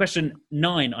 Question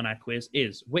 9 on our quiz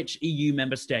is, which EU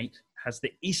member state has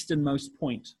the easternmost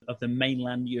point of the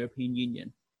mainland European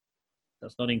Union?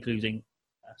 That's not including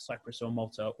Cyprus or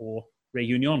Malta or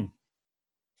Réunion.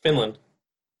 Finland.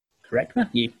 Correct,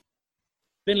 Matthew.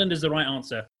 Finland is the right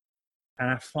answer. And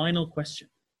our final question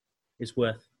is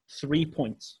worth 3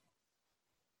 points.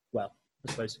 Well,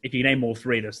 I suppose if you name all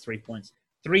 3, there's 3 points.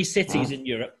 3 cities in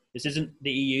Europe. This isn't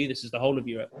the EU, this is the whole of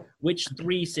Europe. Which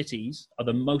 3 cities are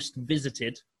the most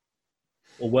visited,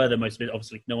 or were the most visited?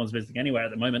 Obviously, no one's visiting anywhere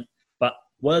at the moment, but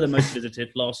were the most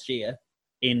visited last year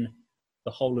in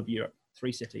the whole of Europe?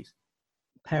 3 cities.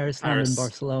 Paris, London,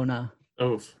 Barcelona.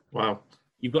 Oh, wow.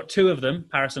 You've got 2 of them,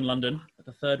 Paris and London.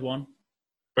 The 3rd one?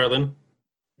 Berlin.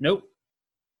 Nope.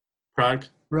 Prague.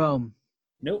 Rome.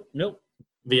 Nope. Nope.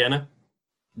 Vienna.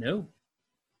 No.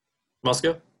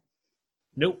 Moscow.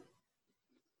 Nope.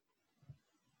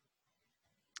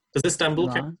 Does Istanbul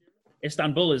count? Milan.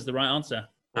 Istanbul is the right answer.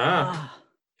 Ah,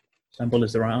 Istanbul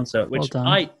is the right answer, which Well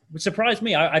done. would surprise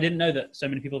me. I didn't know that so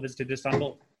many people visited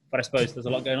Istanbul, but I suppose there's a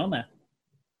lot going on there.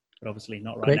 But obviously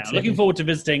not right Great now. city. Looking forward to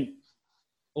visiting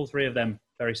all 3 of them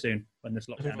very soon when this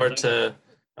lockdown is over.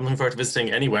 I'm looking forward to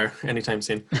visiting anywhere anytime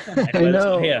soon. Anyway, let's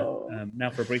know. not here.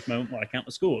 Now for a brief moment while I count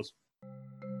the scores.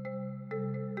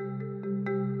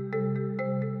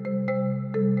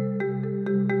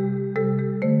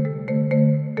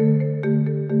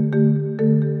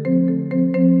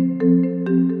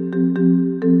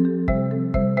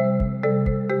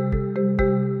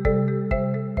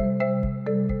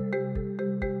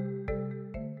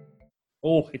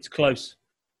 close.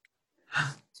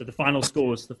 So the final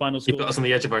scores. You've got us on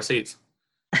the edge of our seats.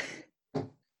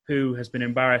 Who has been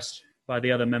embarrassed by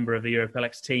the other member of the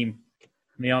EuropeLX team?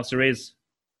 And the answer is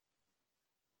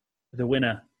the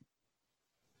winner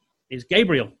is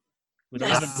Gabriel with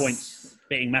 11 points,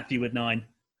 beating Matthew with 9.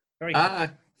 Very close.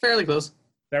 Fairly close.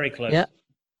 Very close. Yeah.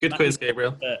 Good Matthew, quiz,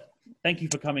 Gabriel. Thank you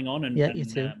for coming on and, you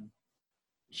too.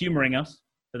 humouring us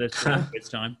for this quiz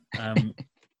time.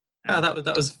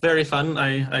 That was very fun.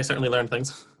 I certainly learned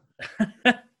things.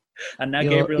 And now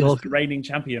Gabriel is the reigning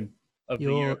champion of the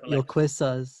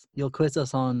EuropeLX. You'll quiz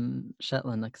us on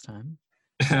Shetland next time.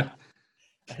 A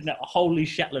wholly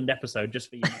Shetland episode just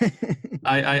for you.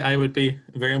 I would be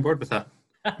very on board with that.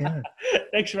 Yeah.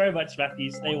 Thanks very much,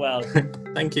 Matthew. Stay well.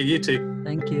 Thank you. You too.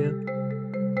 Thank you.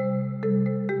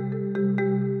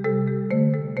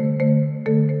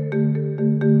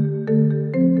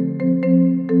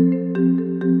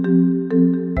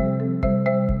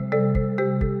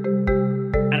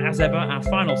 And as ever, our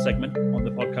final segment on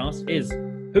the podcast is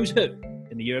Who's Who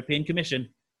in the European Commission.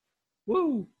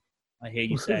 Woo! I hear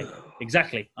you say.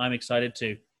 Exactly. I'm excited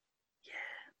too. Yeah.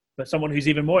 But someone who's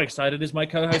even more excited is my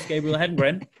co-host, Gabriel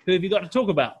Hedengren. Who have you got to talk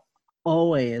about?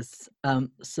 Always.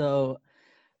 So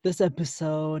this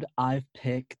episode, I've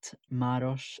picked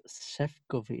Maroš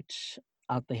Šefčovič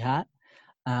out the hat.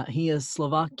 He is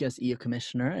Slovakia's EU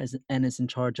commissioner and is in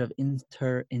charge of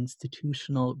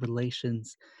interinstitutional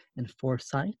relations and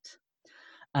foresight.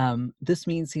 This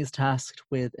means he is tasked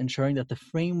with ensuring that the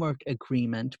framework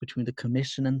agreement between the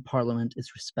Commission and Parliament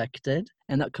is respected,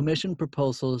 and that Commission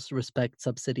proposals respect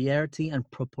subsidiarity and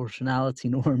proportionality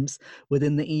norms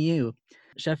within the EU.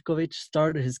 Šefčovič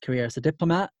started his career as a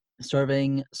diplomat,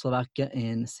 serving Slovakia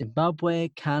in Zimbabwe,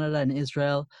 Canada, and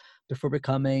Israel, before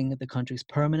becoming the country's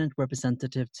permanent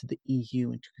representative to the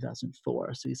EU in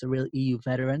 2004. So he's a real EU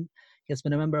veteran. He has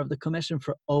been a member of the Commission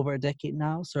for over a decade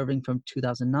now, serving from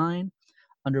 2009,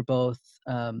 under both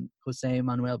Jose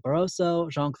Manuel Barroso,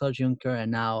 Jean-Claude Juncker,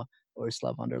 and now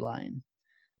Ursula von der Leyen.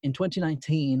 In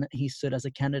 2019, he stood as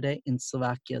a candidate in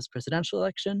Slovakia's presidential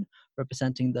election,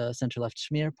 representing the center-left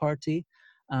Smer party,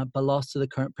 but lost to the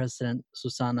current president,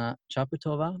 Zuzana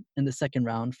Čaputová, in the second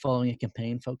round following a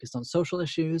campaign focused on social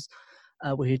issues,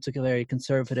 where he took a very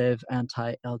conservative,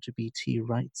 anti-LGBT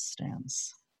rights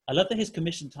stance. I love that his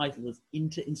commission title was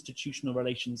Interinstitutional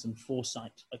Relations and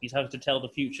Foresight. Like he's having to tell the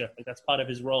future. Like that's part of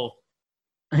his role.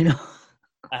 I know.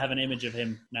 I have an image of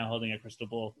him now holding a crystal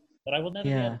ball that I will never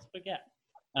be able to forget.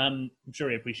 I'm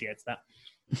sure he appreciates that.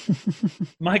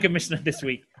 My commissioner this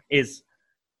week is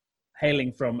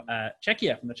hailing from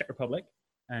Czechia, from the Czech Republic,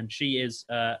 and she is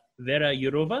Vera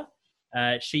Jourova.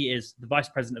 She is the Vice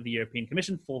President of the European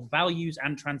Commission for Values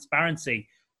and Transparency.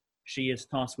 She is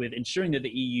tasked with ensuring that the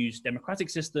EU's democratic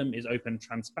system is open,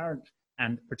 transparent,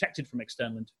 and protected from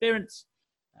external interference.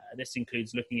 This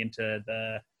includes looking into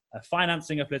the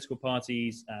financing of political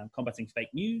parties, combating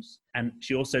fake news, and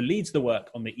she also leads the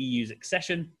work on the EU's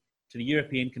accession to the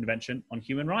European Convention on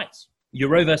Human Rights.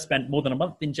 Jourova spent more than a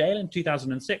month in jail in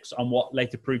 2006 on what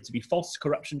later proved to be false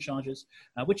corruption charges,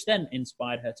 which then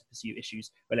inspired her to pursue issues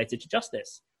related to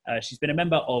justice. She's been a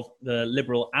member of the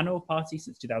Liberal ANO Party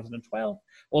since 2012,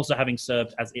 also having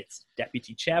served as its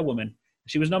deputy chairwoman.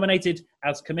 She was nominated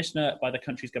as commissioner by the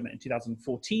country's government in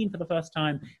 2014 for the first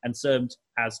time and served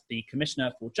as the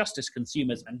Commissioner for Justice,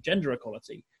 Consumers and Gender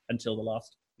Equality until the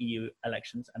last EU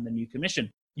elections and the new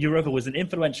commission. Jourova was an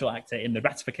influential actor in the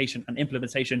ratification and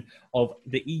implementation of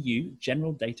the EU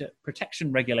General Data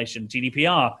Protection Regulation,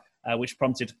 GDPR, which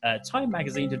prompted Time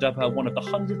magazine to dub her one of the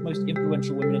 100 most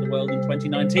influential women in the world in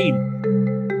 2019.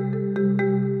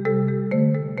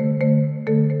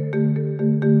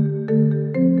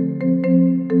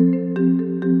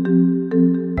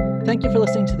 Thank you for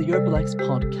listening to the EuropeLX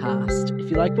podcast. If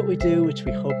you like what we do, which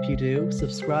we hope you do,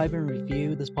 subscribe and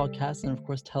review this podcast, and of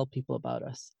course tell people about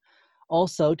us.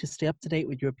 Also, to stay up to date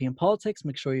with European politics,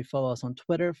 make sure you follow us on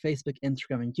Twitter, Facebook,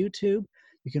 Instagram, and YouTube.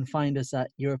 You can find us at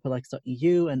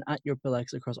europelex.eu and at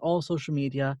EuropeLX across all social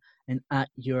media and at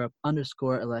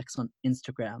Europe_LX on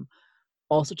Instagram.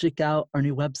 Also, check out our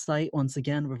new website. Once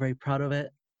again, we're very proud of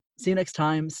it. See you next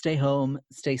time. Stay home.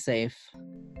 Stay safe.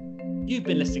 You've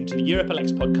been listening to the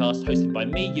EuropeLX podcast hosted by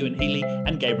me, Ewan Healy,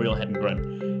 and Gabriel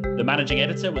Hedengren. The managing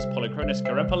editor was Polykronis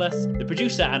Karampolis. The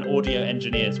producer and audio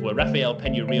engineers were Rafael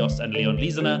Peña-Rios and Leon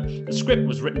Lizana. The script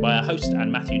was written by our host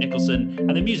and Matthew Nicholson,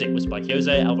 and the music was by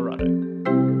Jose Alvarado.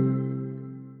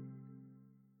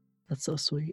 That's so sweet.